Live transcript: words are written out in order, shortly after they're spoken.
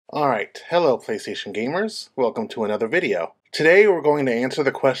Alright, hello PlayStation gamers, welcome to another video. Today we're going to answer the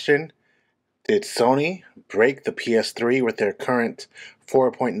question, did Sony break the PS3 with their current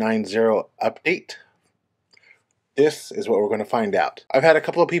 4.90 update? This is what we're going to find out. I've had a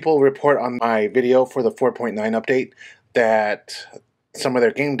couple of people report on my video for the 4.9 update that some of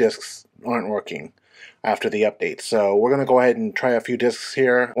their game discs aren't working after the update. So we're going to go ahead and try a few discs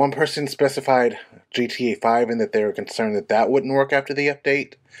here. One person specified GTA 5 and that they were concerned that that wouldn't work after the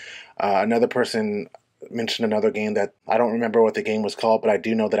update. Another person mentioned another game that I don't remember what the game was called, but I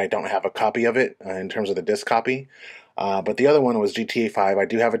do know that I don't have a copy of it in terms of the disc copy. But the other one was GTA 5. I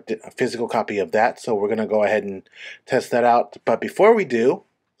do have a physical copy of that, so we're going to go ahead and test that out. But before we do,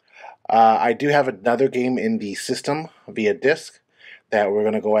 I do have another game in the system via disc that we're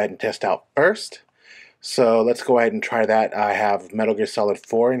going to go ahead and test out first. So let's go ahead and try that. I have Metal Gear Solid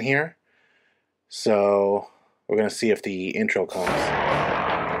 4 in here. So we're going to see if the intro comes.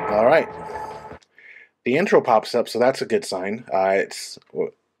 Alright. The intro pops up, so that's a good sign. It's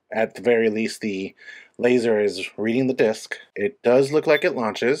at the very least the laser is reading the disc. It does look like it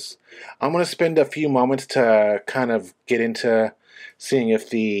launches. I'm going to spend a few moments to kind of get into seeing if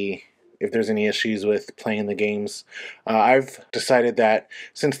there's any issues with playing the games. I've decided that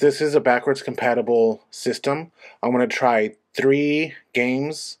since this is a backwards compatible system, I'm going to try 3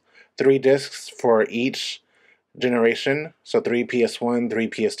 games, 3 discs for each generation. So 3 PS1, 3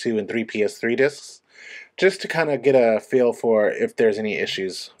 PS2, and 3 PS3 discs, just to kind of get a feel for if there's any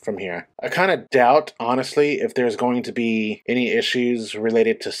issues from here. I kind of doubt, honestly, if there's going to be any issues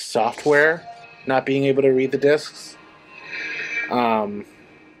related to software not being able to read the discs.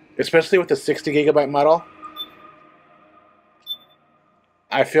 Especially with the 60 gigabyte model.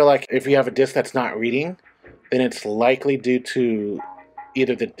 I feel like if you have a disc that's not reading, then it's likely due to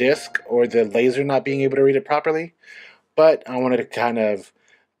either the disc or the laser not being able to read it properly. But I wanted to kind of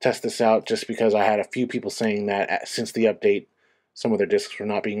test this out just because I had a few people saying that since the update, some of their discs were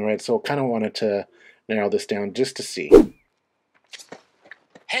not being read. So kind of wanted to narrow this down just to see.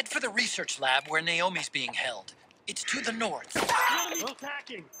 Head for the research lab where Naomi's being held. It's to the north. Enemy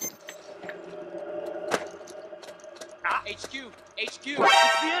attacking! HQ! HQ! It's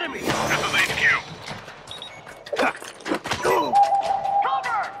the enemy! This is HQ.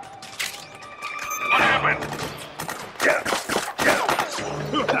 Cover! What happened?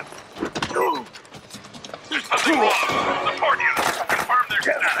 There's something wrong. Support units. Confirm their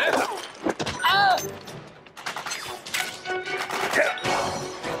status.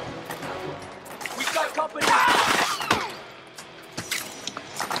 We've got company!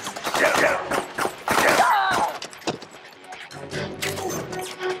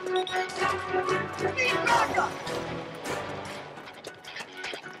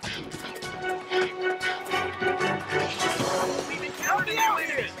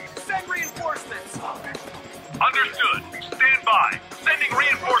 Send reinforcements! Understood. Stand by. Sending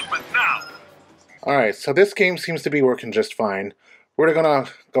reinforcements now. Alright, so this game seems to be working just fine. We're going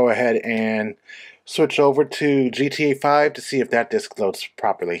to go ahead and switch over to GTA 5 to see if that disc loads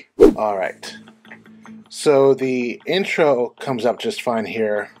properly. Alright, so the intro comes up just fine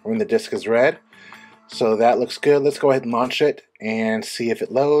here when the disc is read. So that looks good. Let's go ahead and launch it and see if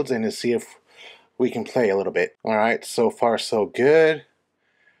it loads and to see if we can play a little bit. Alright, so far so good.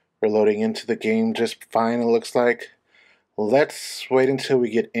 We're loading into the game just fine, it looks like. Let's wait until we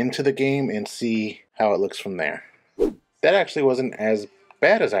get into the game and see how it looks from there. That actually wasn't as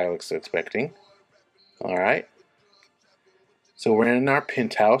bad as I was expecting. Alright. So we're in our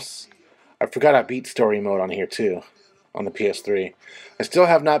penthouse. I forgot I beat story mode on here too, on the PS3. I still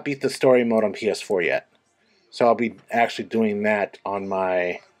have not beat the story mode on PS4 yet. So I'll be actually doing that on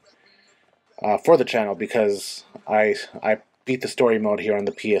my for the channel because I beat the story mode here on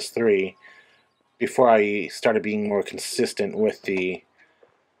the PS3 before I started being more consistent with the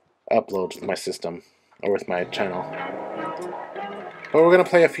uploads with my system or with my channel. But we're gonna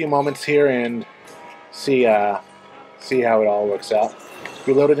play a few moments here and see how it all works out.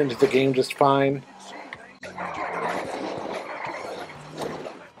 We loaded into the game just fine.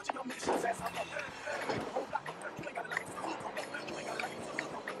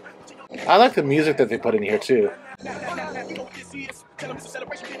 I like the music that they put in here too.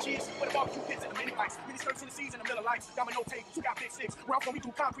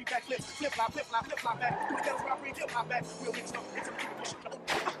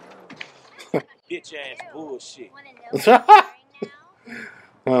 Bitch ass bullshit.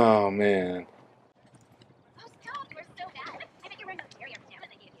 Oh man.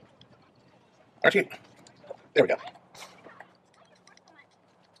 Archie. There we go.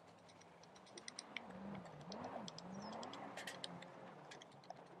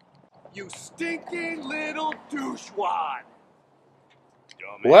 You stinking little douchewad!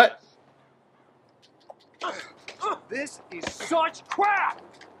 What? This is such crap!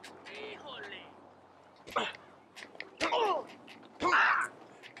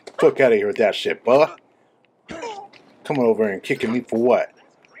 Fuck out of here with that shit, Bubba. Coming over and kicking me for what?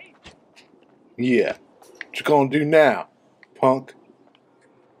 Yeah. What you gonna do now, punk?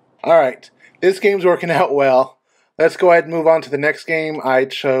 Alright. This game's working out well. Let's go ahead and move on to the next game I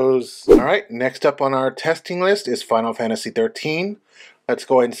chose. Alright, next up on our testing list is Final Fantasy XIII. Let's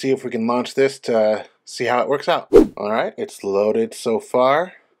go ahead and see if we can launch this to see how it works out. Alright, it's loaded so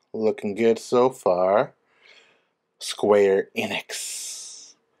far. Looking good so far. Square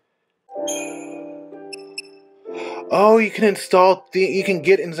Enix. Oh, you can install you can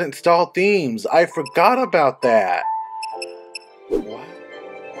get and install themes. I forgot about that. What?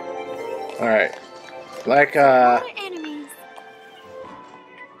 All right. Like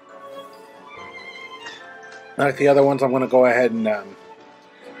like the other ones, I'm going to go ahead and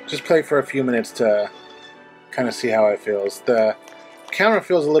just play for a few minutes to kind of see how it feels. The camera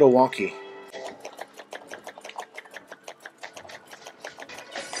feels a little wonky.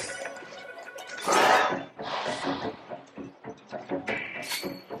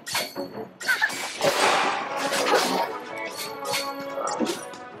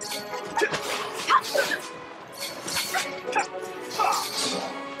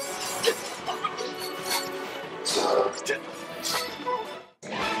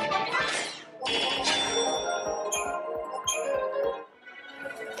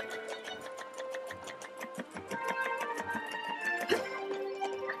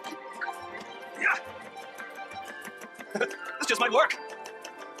 This just might work.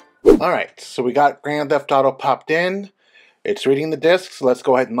 Alright, so we got Grand Theft Auto popped in. It's reading the disc, so let's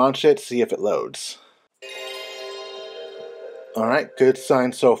go ahead and launch it, see if it loads. Alright, good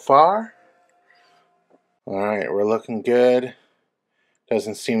sign so far. Alright, we're looking good.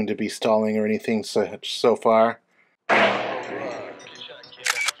 Doesn't seem to be stalling or anything so far.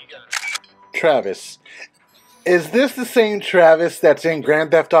 Travis. Is this the same Travis that's in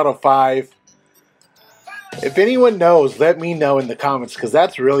Grand Theft Auto 5? If anyone knows, let me know in the comments, because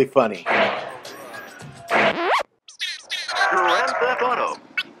that's really funny. Grand Theft Auto.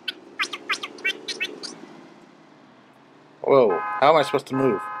 Whoa, how am I supposed to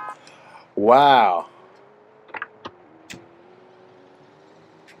move? Wow.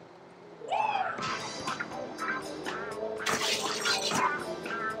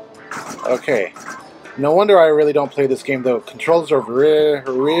 Okay. No wonder I really don't play this game, though. Controls are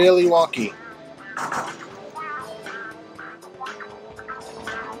really wonky.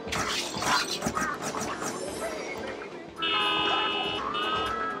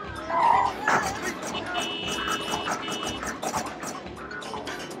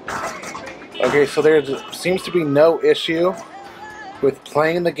 Okay, so there seems to be no issue with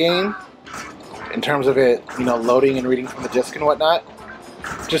playing the game in terms of it, you know, loading and reading from the disc and whatnot.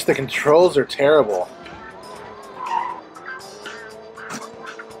 Just the controls are terrible.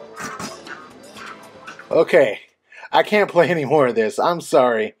 Okay, I can't play any more of this. I'm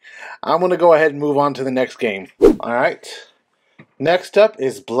sorry. I'm going to go ahead and move on to the next game. Alright, next up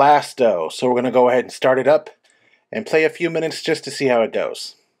is Blasto. So we're going to go ahead and start it up and play a few minutes just to see how it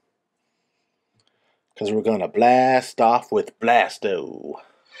goes. Because we're going to blast off with Blasto.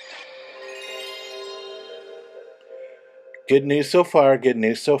 Good news so far, good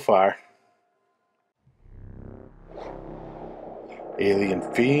news so far. Alien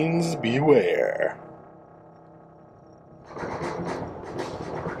fiends beware.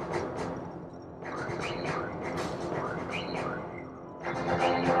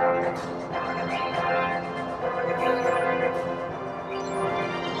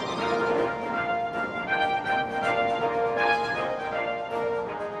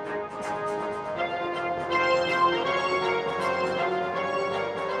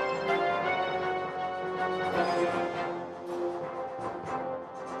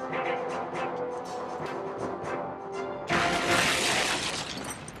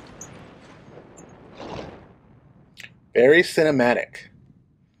 Very cinematic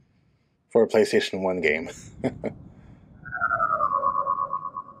for a PlayStation 1 game.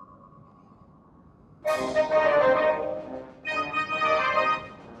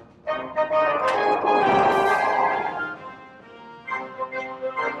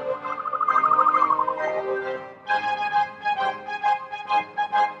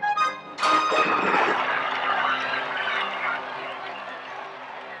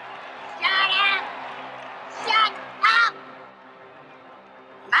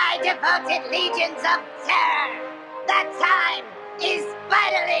 My devoted legions of terror, the time is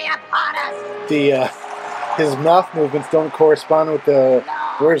finally prey upon us. The his mouth movements don't correspond with the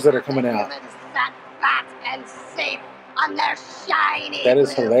words that are coming out. Humans sat fat and safe on their shiny That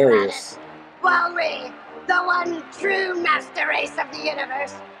is blue hilarious. planet. Bluray, the one true master race of the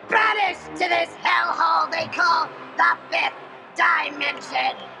universe, banished to this hellhole they call the fifth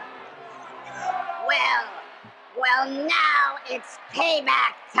dimension. Well, now it's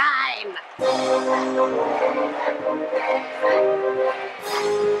payback time.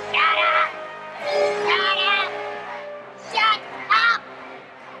 Shut up! Shut up!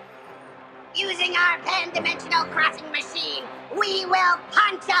 Using our pan-dimensional crossing machine, we will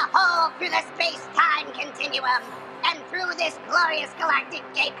punch a hole through the space-time continuum. And through this glorious galactic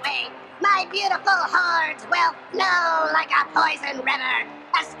gateway, my beautiful hordes will flow like a poison river,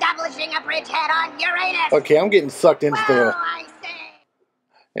 establishing a bridgehead on Uranus. Okay, I'm getting sucked into Whoa, I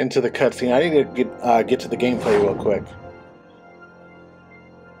say. the cutscene. I need to get to the gameplay real quick.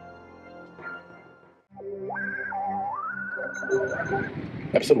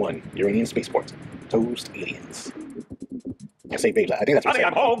 Episode 1, Uranian Spaceport. Toast aliens. I say Vela. I think that's what Honey,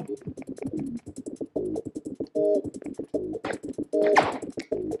 I'm home.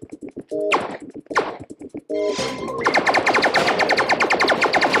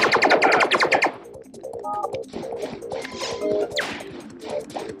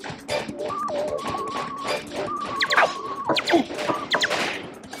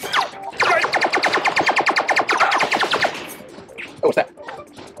 Oh, what's that?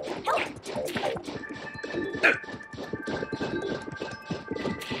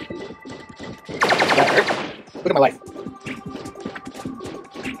 That hurt. Look at my life.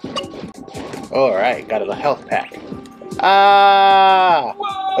 Alright, got a health pack. Ah!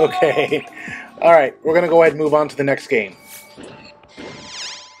 Okay. Alright, we're gonna go ahead and move on to the next game.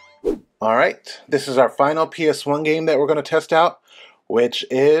 Alright, this is our final PS1 game that we're gonna test out, which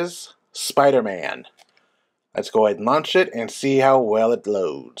is Spider-Man. Let's go ahead and launch it and see how well it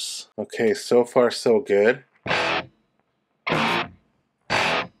loads. Okay, so far so good.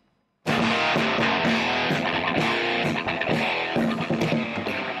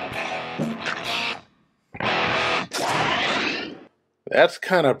 That's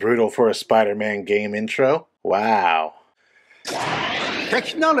kind of brutal for a Spider-Man game intro. Wow.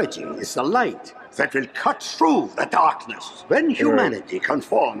 Technology is the light that will cut through the darkness. When humanity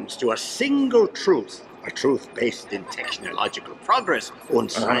conforms to a single truth, a truth based in technological progress and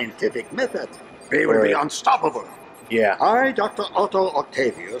scientific method, we will be unstoppable. Yeah. I, Dr. Otto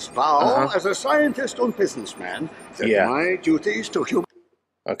Octavius, vow as a scientist and businessman that my duties to human...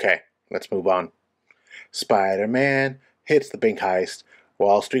 Okay, let's move on. Spider-Man hits the bank heist.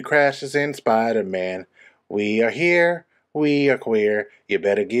 Wall Street crashes in Spider-Man. We are here. We are queer. You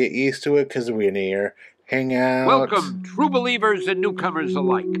better get used to it because we're near. Hang out. Welcome, true believers and newcomers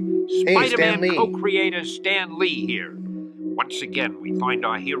alike. Hey, Stan Spider-Man Lee. co-creator Stan Lee here. Once again, we find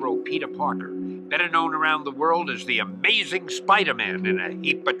our hero Peter Parker, better known around the world as the Amazing Spider-Man, in a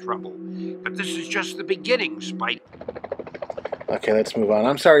heap of trouble. But this is just the beginning, Okay, let's move on.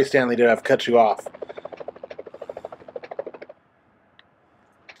 I'm sorry, Stanley, did I've cut you off.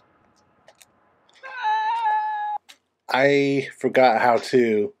 I forgot how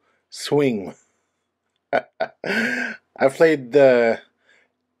to swing. I played the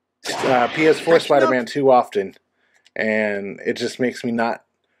PS4 Spider-Man too often, and it just makes me not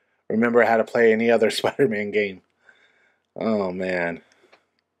remember how to play any other Spider-Man game. Oh, man.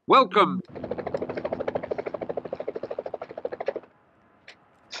 Welcome.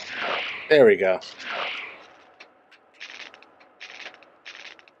 There we go.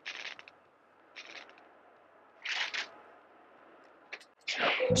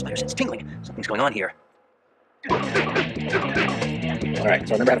 Spider sense tingling. Something's going on here. Alright,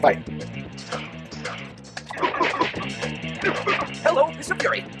 so remember how to fight. Hello, Mr.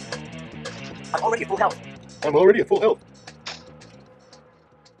 Fury. I'm already at full health. I'm already at full health.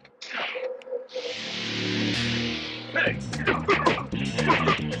 Hey.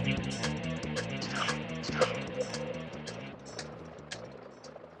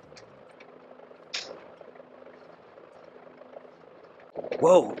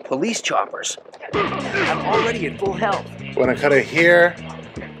 Whoa, police choppers. I'm already at full health. We're going to cut it here,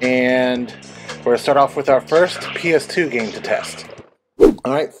 and we're going to start off with our first PS2 game to test.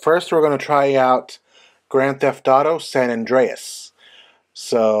 Alright, first we're going to try out Grand Theft Auto San Andreas.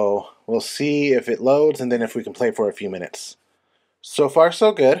 So we'll see if it loads and then if we can play for a few minutes. So far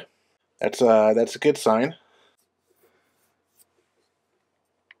so good. That's a good sign.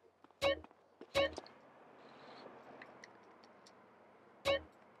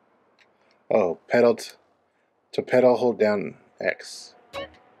 Oh, to pedal, hold down X.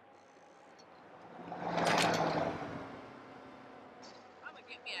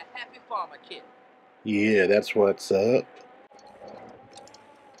 armor kit. Yeah, that's what's up.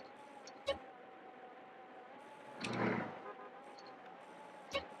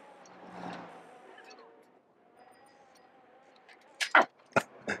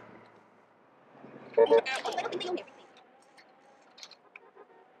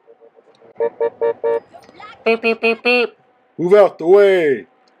 Beep, beep, beep, beep. Move out the way.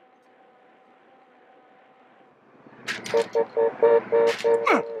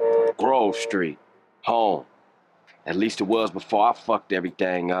 Grove Street. Home. At least it was before I fucked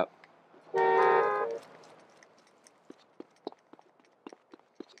everything up.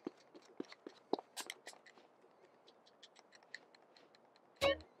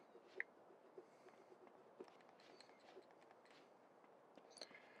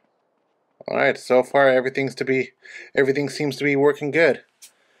 Alright, so far everything seems to be working good.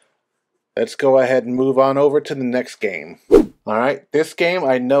 Let's go ahead and move on over to the next game. Alright, this game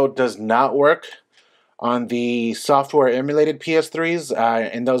I know does not work on the software emulated PS3s,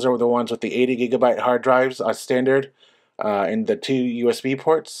 and those are the ones with the 80GB hard drives as standard, and the 2 USB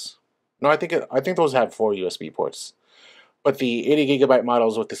ports. No, I think those have 4 USB ports. But the 80GB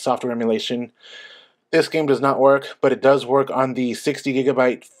models with the software emulation, this game does not work, but it does work on the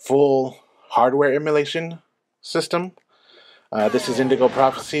 60GB full hardware emulation system. This is Indigo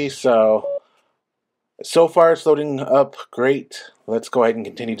Prophecy, so far it's loading up great. Let's go ahead and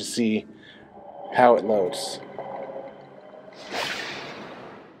continue to see how it loads.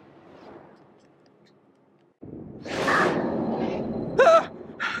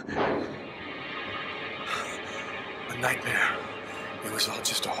 A nightmare. It was all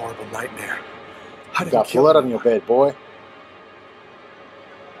just a horrible nightmare. You got blood on your bed, boy.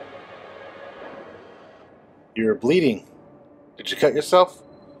 You're bleeding. Did you cut yourself?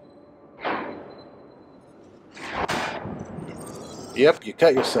 Yep, you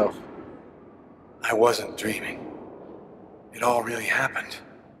cut yourself. I wasn't dreaming. It all really happened.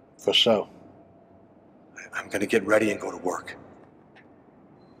 For sure. I'm gonna get ready and go to work.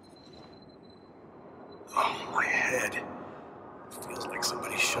 Oh, my head. It feels like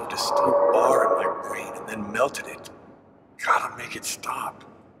somebody shoved a steel bar in my brain and then melted it. Gotta make it stop.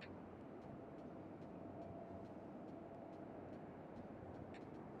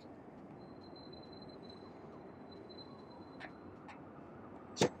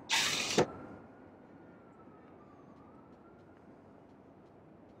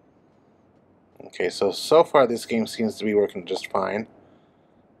 Okay, so far this game seems to be working just fine.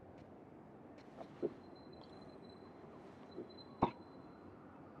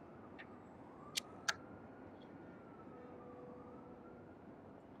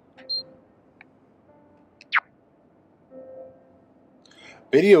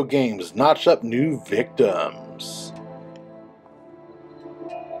 Video games notch up new victims.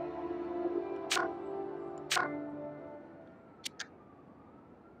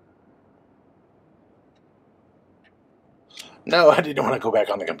 No, I didn't want to go back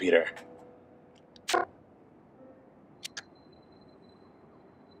on the computer.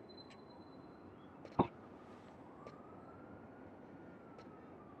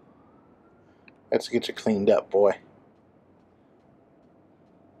 Let's get you cleaned up, boy.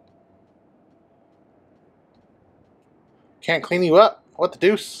 Can't clean you up? What the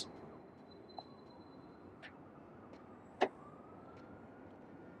deuce?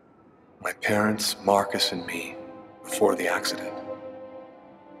 My parents, Marcus, and me, before the accident.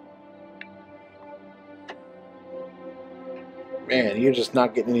 Man, you're just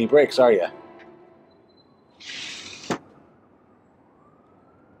not getting any breaks, are you?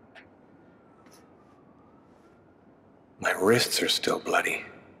 My wrists are still bloody.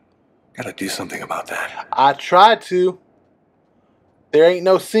 Gotta do something about that. I tried to. There ain't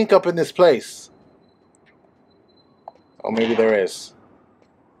no sink up in this place. Oh, maybe there is.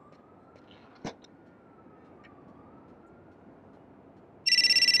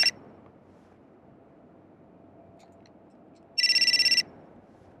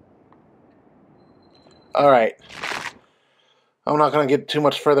 Alright. I'm not going to get too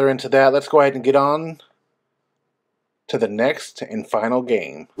much further into that. Let's go ahead and get on to the next and final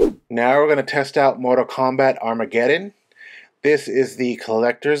game. Now we're going to test out Mortal Kombat Armageddon. This is the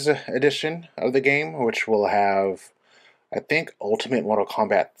collector's edition of the game, which will have, I think, Ultimate Mortal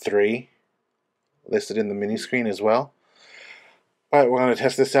Kombat 3 listed in the mini screen as well. But we're going to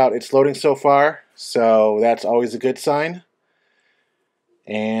test this out. It's loading so far, so that's always a good sign.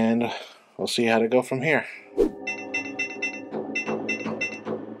 And we'll see how to go from here.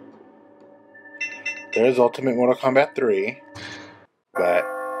 There's Ultimate Mortal Kombat 3, but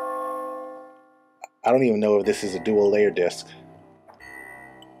I don't even know if this is a dual layer disc.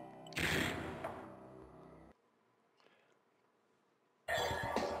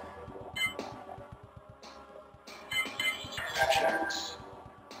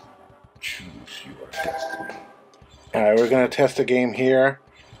 Alright, we're going to test a game here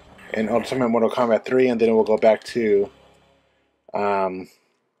in Ultimate Mortal Kombat 3, and then we'll go back to Mortal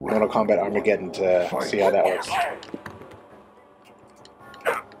Kombat Armageddon to see how that works.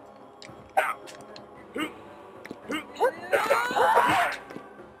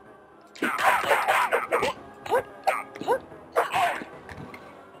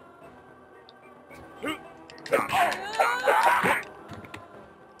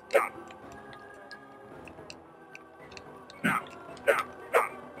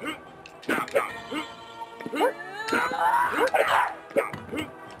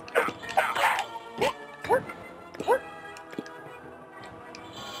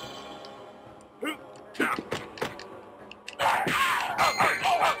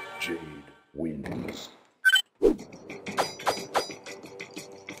 Jade wins.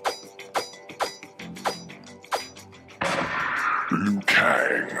 Liu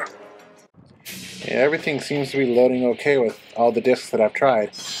Kang. Yeah, everything seems to be loading okay with all the discs that I've tried.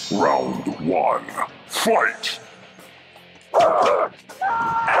 Round 1. Fight!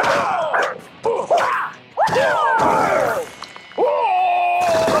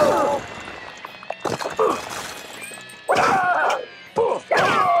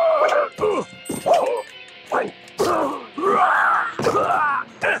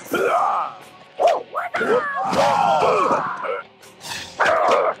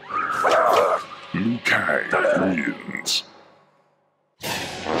 Liu Kang wins.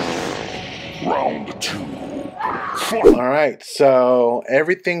 Round 2. Fight! Alright, so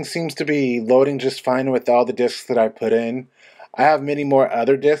everything seems to be loading just fine with all the discs that I put in. I have many more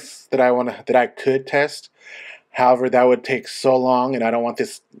other discs that I could test. However, that would take so long, and I don't want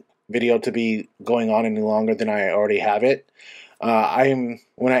this video to be going on any longer than I already have it. When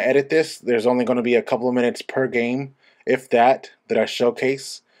I edit this, there's only going to be a couple of minutes per game, if that I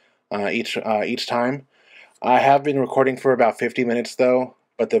showcase each time. I have been recording for about 50 minutes though,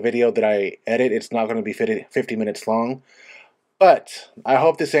 but the video that I edit, it's not going to be 50 minutes long. But I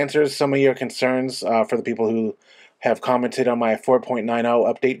hope this answers some of your concerns for the people who have commented on my 4.90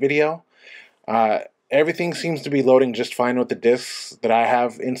 update video. Everything seems to be loading just fine with the discs that I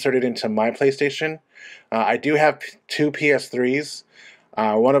have inserted into my PlayStation. I do have two PS3s,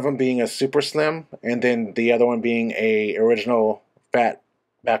 one of them being a super slim, and then the other one being a original fat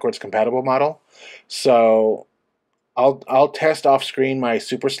backwards compatible model. So I'll test off screen my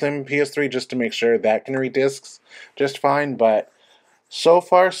super slim PS3 just to make sure that can read discs just fine, but so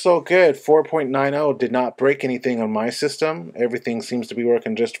far so good. 4.90 did not break anything on my system. Everything seems to be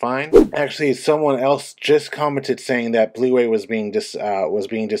working just fine. Actually, someone else just commented saying that Blu-ray was being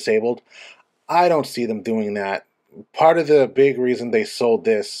disabled. I don't see them doing that. Part of the big reason they sold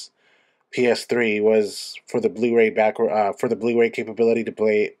this PS3 was for the Blu-ray capability to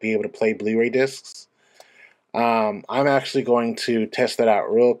be able to play Blu-ray discs. I'm actually going to test that out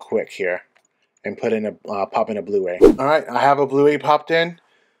real quick here and pop in a Blu-ray. All right, I have a Blu-ray popped in.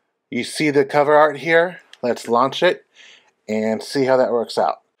 You see the cover art here. Let's launch it and see how that works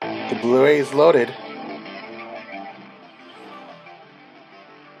out. The Blu-ray is loaded.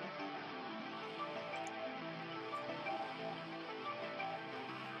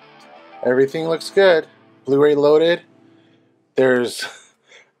 Everything looks good. Blu-ray loaded. There's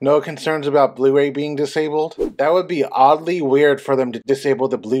no concerns about Blu-ray being disabled. That would be oddly weird for them to disable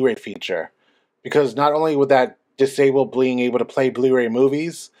the Blu-ray feature, because not only would that disable being able to play Blu-ray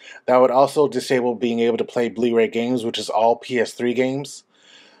movies, that would also disable being able to play Blu-ray games, which is all PS3 games.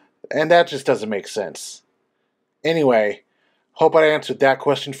 And that just doesn't make sense. Anyway, hope I answered that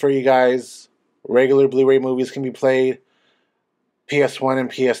question for you guys. Regular Blu-ray movies can be played. PS1 and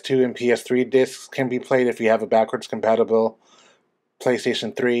PS2 and PS3 discs can be played if you have a backwards compatible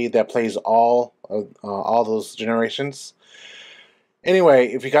PlayStation 3 that plays all those generations. Anyway,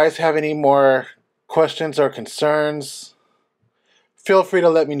 if you guys have any more questions or concerns, feel free to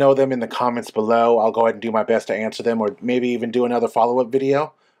let me know them in the comments below. I'll go ahead and do my best to answer them, or maybe even do another follow-up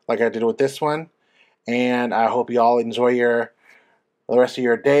video like I did with this one. And I hope you all enjoy the rest of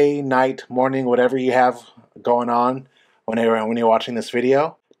your day, night, morning, whatever you have going on when you're watching this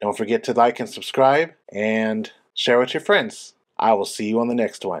video. Don't forget to like and subscribe and share with your friends. I will see you on the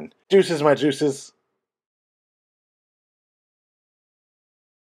next one. Deuces, my juices.